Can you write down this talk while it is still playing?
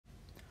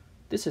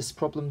This is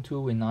problem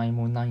 2 in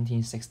IMO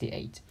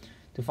 1968.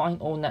 To find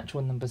all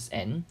natural numbers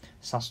n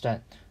such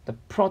that the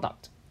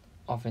product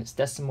of its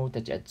decimal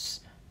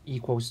digits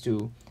equals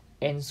to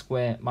n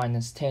squared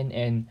minus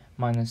 10n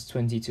minus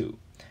 22.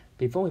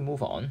 Before we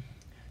move on,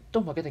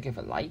 don't forget to give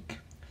a like,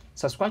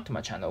 subscribe to my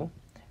channel,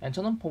 and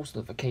turn on post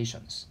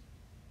notifications.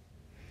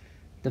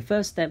 The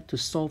first step to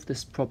solve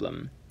this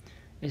problem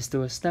is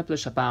to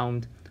establish a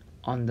bound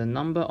on the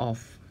number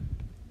of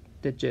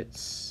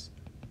digits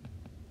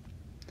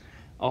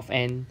of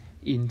n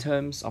in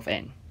terms of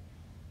n.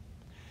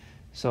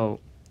 So,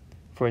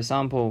 for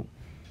example,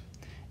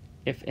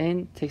 if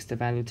n takes the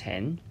value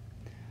 10,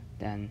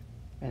 then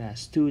it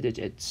has 2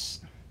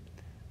 digits,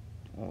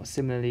 or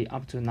similarly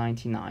up to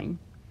 99,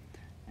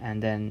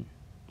 and then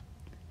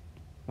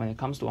when it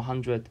comes to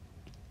 100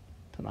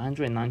 to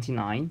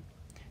 199,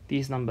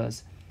 these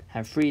numbers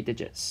have 3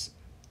 digits.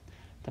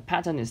 The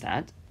pattern is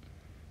that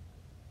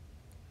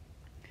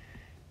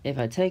if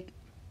I take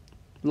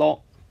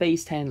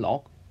base 10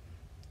 log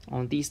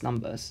on these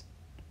numbers,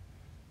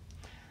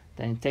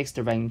 then it takes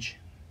the range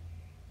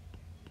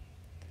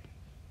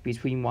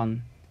between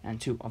 1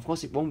 and 2. Of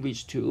course, it won't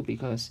reach 2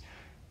 because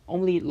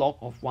only log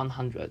of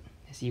 100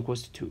 is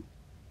equals to 2.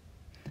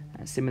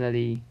 And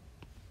similarly,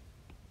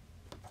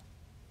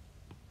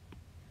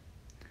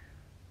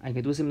 I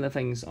can do similar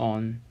things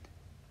on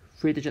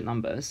 3-digit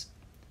numbers,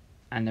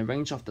 and the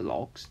range of the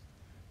logs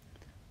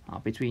are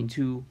between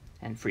 2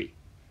 and 3.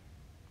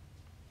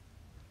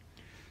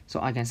 So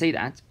I can say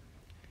that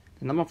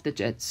the number of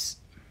digits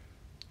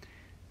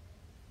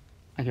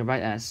I can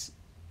write as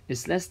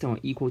is less than or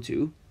equal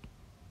to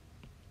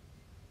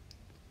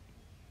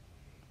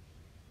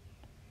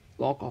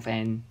log of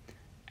n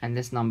and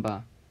this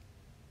number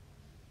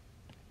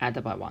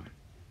added by 1.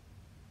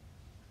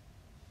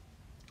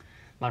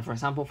 Like for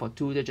example, for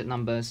 2-digit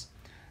numbers,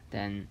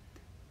 then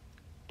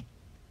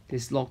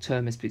this log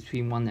term is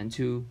between 1 and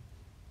 2,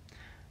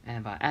 and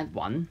if I add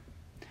 1,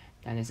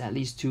 then it's at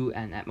least 2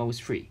 and at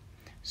most 3.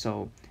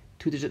 So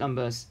 2-digit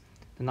numbers,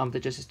 the number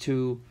of digits is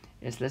 2,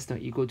 is less than or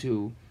equal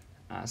to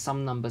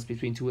some numbers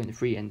between 2 and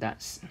 3, and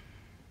that's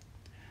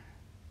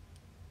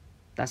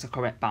a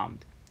correct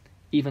bound,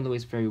 even though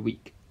it's very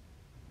weak.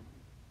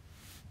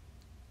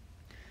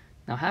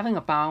 Now, having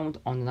a bound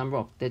on the number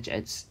of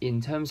digits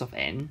in terms of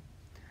n,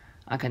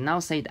 I can now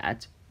say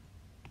that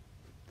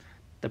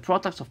the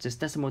product of these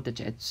decimal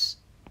digits,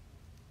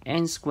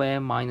 n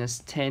squared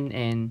minus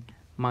 10n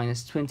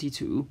minus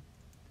 22,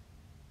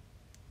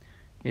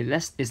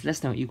 is less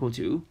than or equal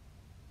to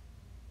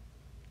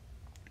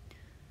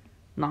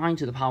 9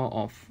 to the power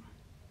of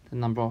the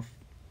number of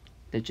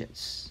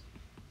digits.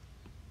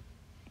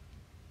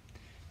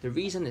 The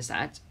reason is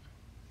that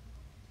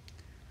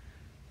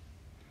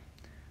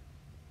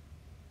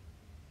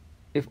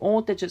if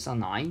all digits are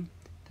 9,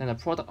 then the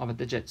product of the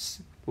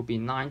digits will be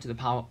 9 to the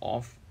power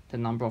of the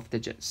number of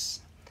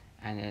digits,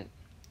 and it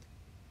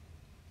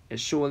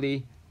is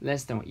surely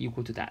less than or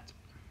equal to that.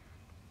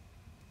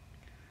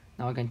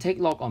 Now I can take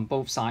log on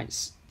both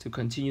sides to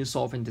continue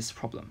solving this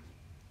problem.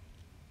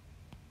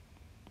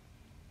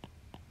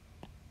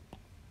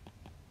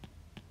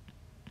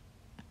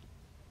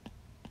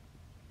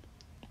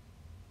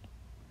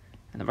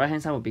 And the right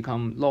hand side will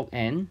become log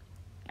n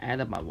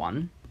added by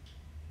 1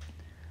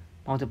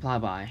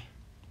 multiplied by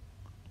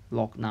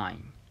log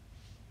 9.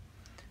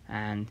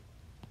 And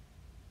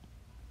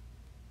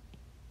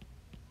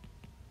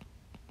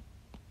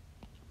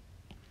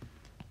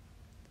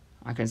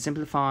I can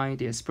simplify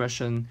the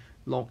expression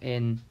log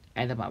n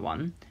added by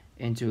 1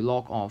 into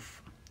log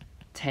of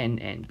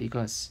 10n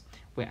because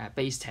we're at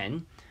base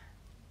 10,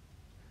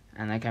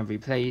 and I can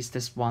replace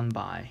this 1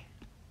 by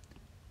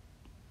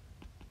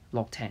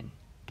log 10.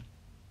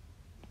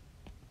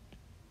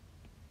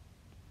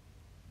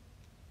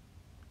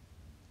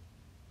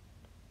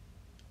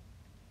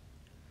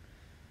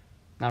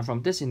 Now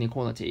from this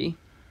inequality,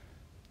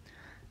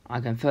 I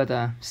can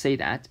further say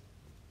that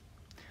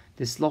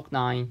this log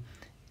 9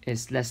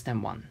 is less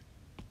than 1.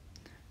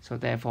 So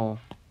therefore,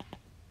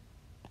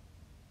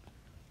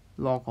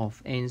 log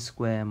of n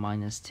squared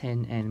minus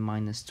 10n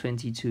minus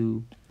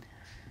 22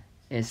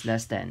 is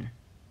less than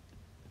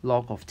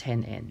log of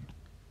 10n.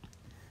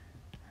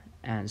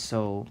 And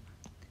so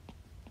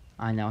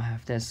I now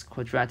have this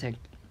quadratic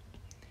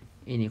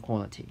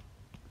inequality.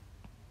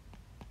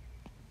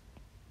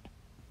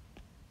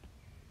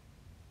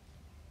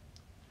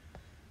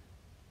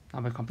 Now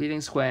by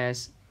completing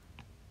squares,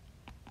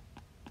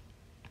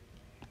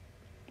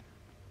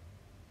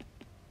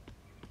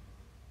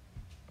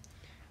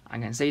 I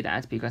can say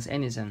that because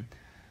n is a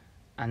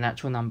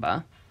natural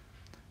number,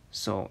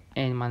 so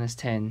n minus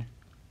 10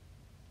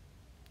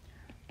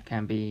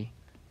 can be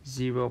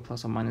 0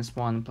 plus or minus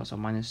 1 plus or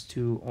minus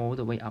 2 all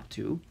the way up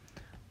to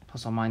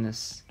plus or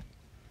minus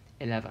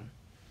 11.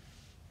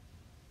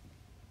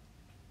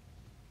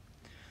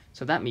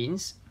 So that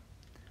means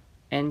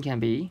n can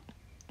be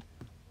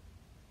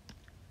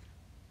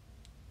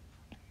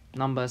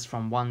numbers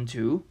from 1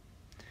 to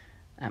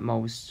at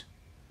most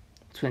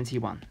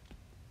 21.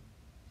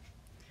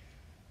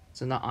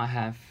 So now I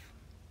have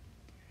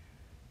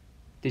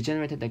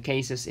degenerated the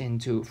cases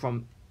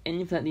from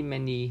infinitely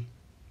many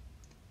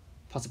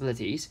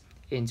possibilities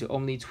into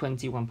only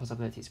 21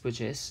 possibilities,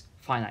 which is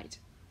finite.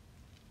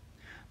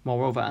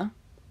 Moreover,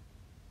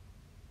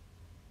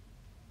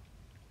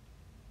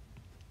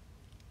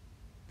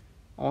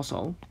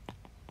 also,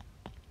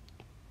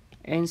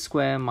 n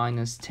squared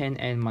minus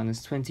 10n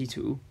minus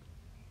 22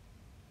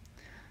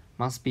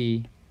 must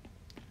be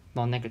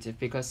non-negative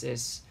because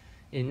it's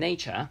in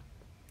nature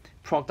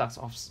products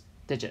of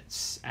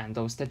digits, and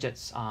those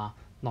digits are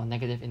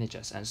non-negative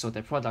integers, and so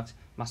the product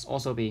must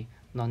also be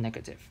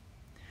non-negative.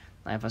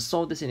 Now if I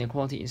solve this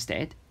inequality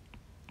instead,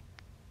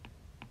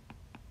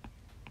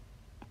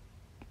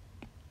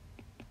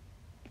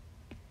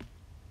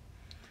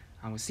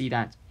 I will see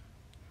that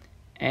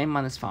n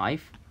minus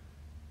 5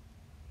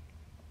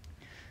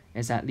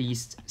 is at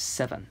least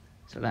 7.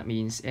 So that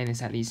means n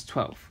is at least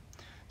 12.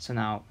 So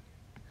now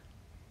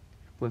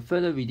we'll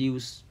further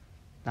reduce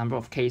number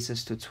of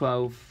cases to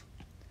 12,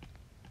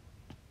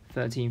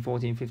 13,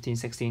 14, 15,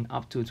 16,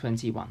 up to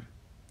 21.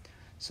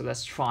 So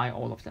let's try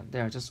all of them.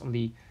 There are just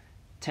only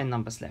 10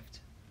 numbers left.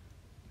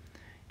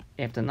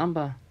 If the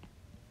number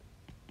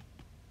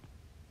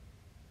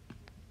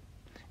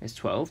is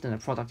 12, then the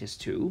product is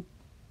 2.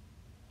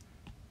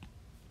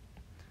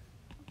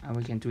 And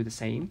we can do the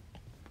same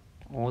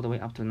all the way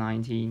up to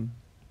 19.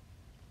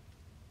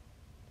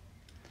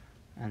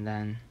 And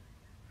then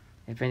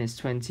if n is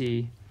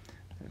 20,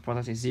 the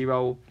product is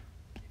 0.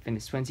 If n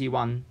is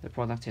 21, the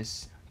product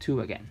is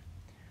 2 again.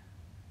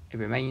 It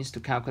remains to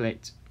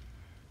calculate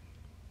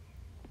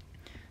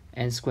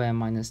n squared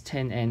minus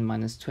 10n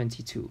minus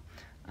 22.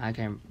 I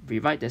can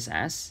rewrite this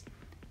as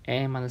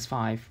n minus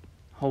 5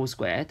 whole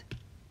squared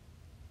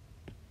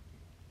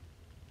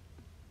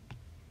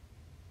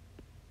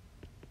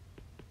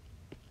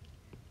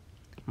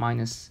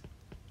minus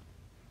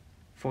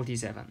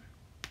 47.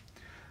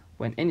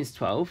 When n is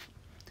 12,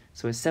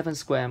 so it's 7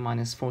 squared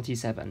minus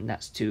 47,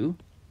 that's 2.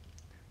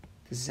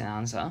 This is an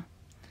answer.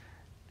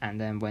 And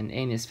then when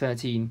n is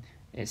 13,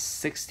 it's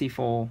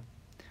 64,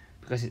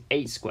 because it's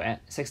 8 squared,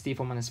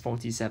 64 minus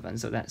 47,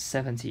 so that's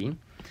 17.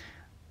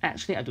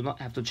 Actually, I do not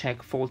have to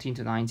check 14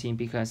 to 19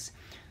 because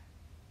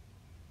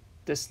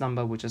this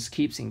number will just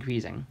keeps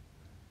increasing.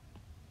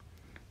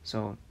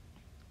 So,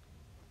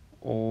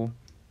 or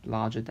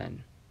larger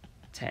than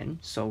 10,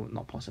 so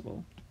not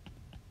possible.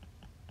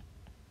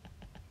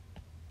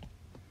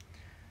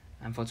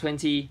 And for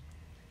 20,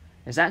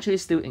 it's actually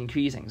still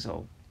increasing,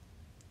 so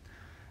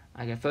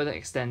I can further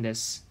extend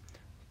this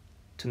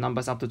to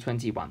numbers up to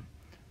 21.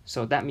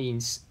 So that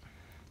means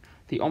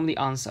the only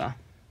answer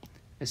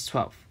is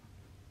 12.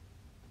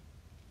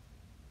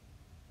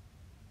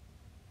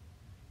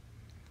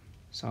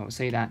 So I will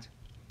say that,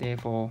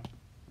 therefore,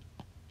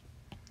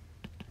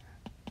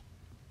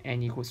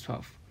 n equals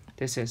 12.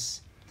 This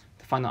is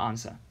the final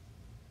answer.